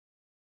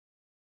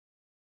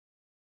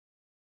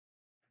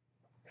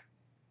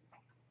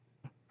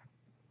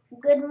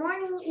Good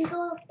morning,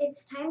 Eagles.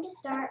 It's time to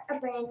start a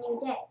brand new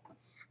day.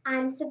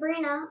 I'm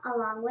Sabrina,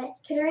 along with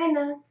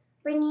Katerina.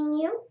 bringing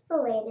you the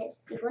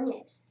latest Eagle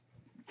news.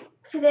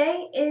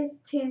 Today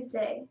is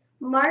Tuesday,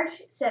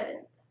 March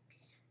 7th.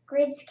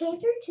 Grades K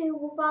through 2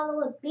 will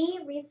follow a B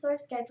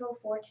resource schedule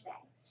for today.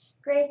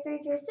 Grades 3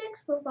 through 6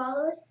 will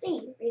follow a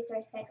C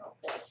resource schedule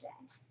for today.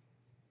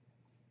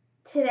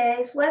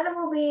 Today's weather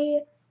will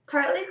be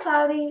partly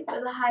cloudy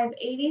with a high of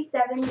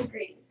 87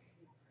 degrees.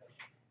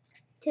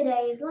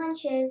 Today's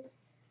lunch is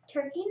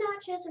turkey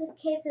nachos with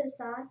queso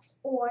sauce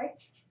or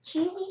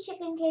cheesy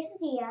chicken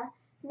quesadilla,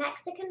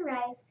 Mexican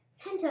rice,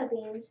 pinto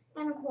beans,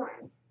 and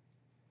corn.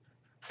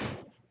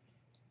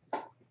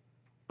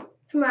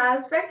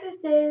 Tomorrow's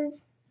breakfast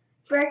is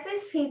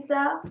breakfast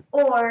pizza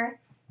or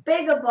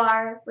bagel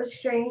bar with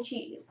string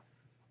cheese.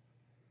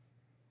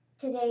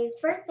 Today's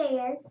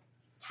birthday is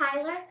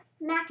Tyler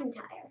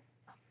McIntyre.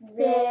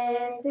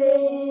 This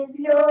is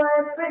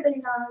your birthday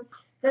song.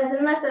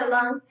 Doesn't last that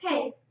long.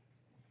 Hey,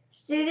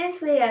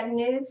 students, we have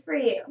news for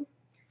you.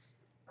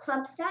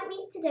 Clubs that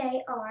meet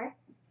today are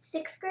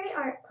 6th grade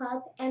art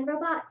club and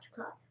robotics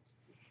club.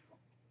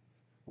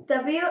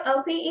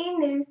 WLPE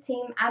News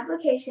Team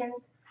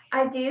applications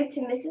are due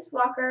to Mrs.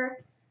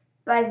 Walker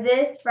by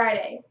this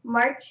Friday,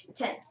 March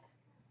 10th.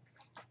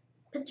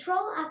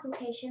 Patrol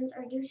applications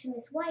are due to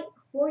Miss White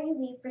before you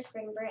leave for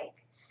spring break.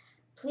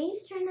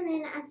 Please turn them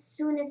in as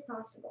soon as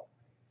possible.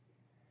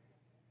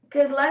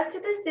 Good luck to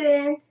the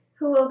students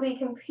who will be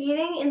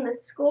competing in the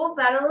School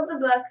Battle of the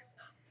Books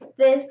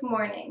this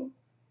morning.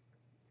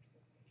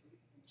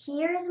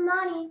 Here is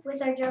Monty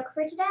with our joke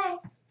for today.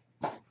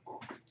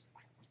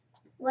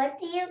 What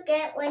do you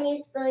get when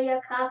you spill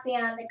your coffee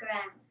on the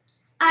ground?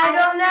 I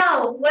don't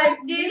know. What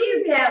do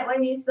you get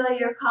when you spill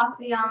your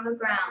coffee on the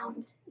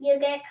ground? You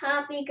get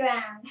coffee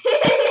grounds.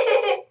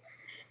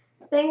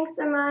 Thanks,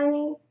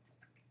 Imani.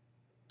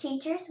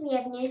 Teachers, we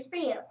have news for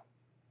you.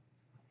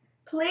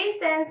 Please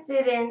send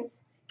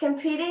students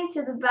competing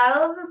to the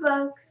Battle of the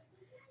Books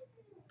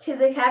to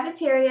the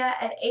cafeteria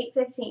at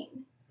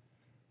 8:15.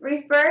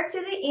 Refer to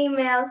the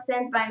email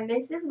sent by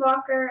Mrs.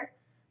 Walker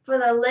for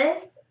the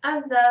list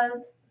of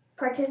those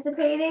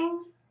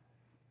participating.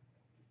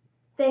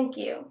 Thank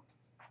you.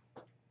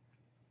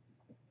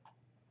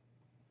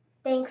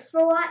 Thanks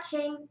for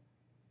watching.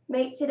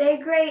 Make today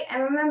great,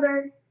 and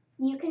remember,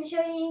 You can show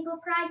your Eagle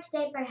pride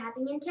today by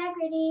having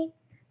integrity.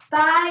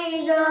 bye,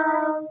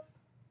 Eagles!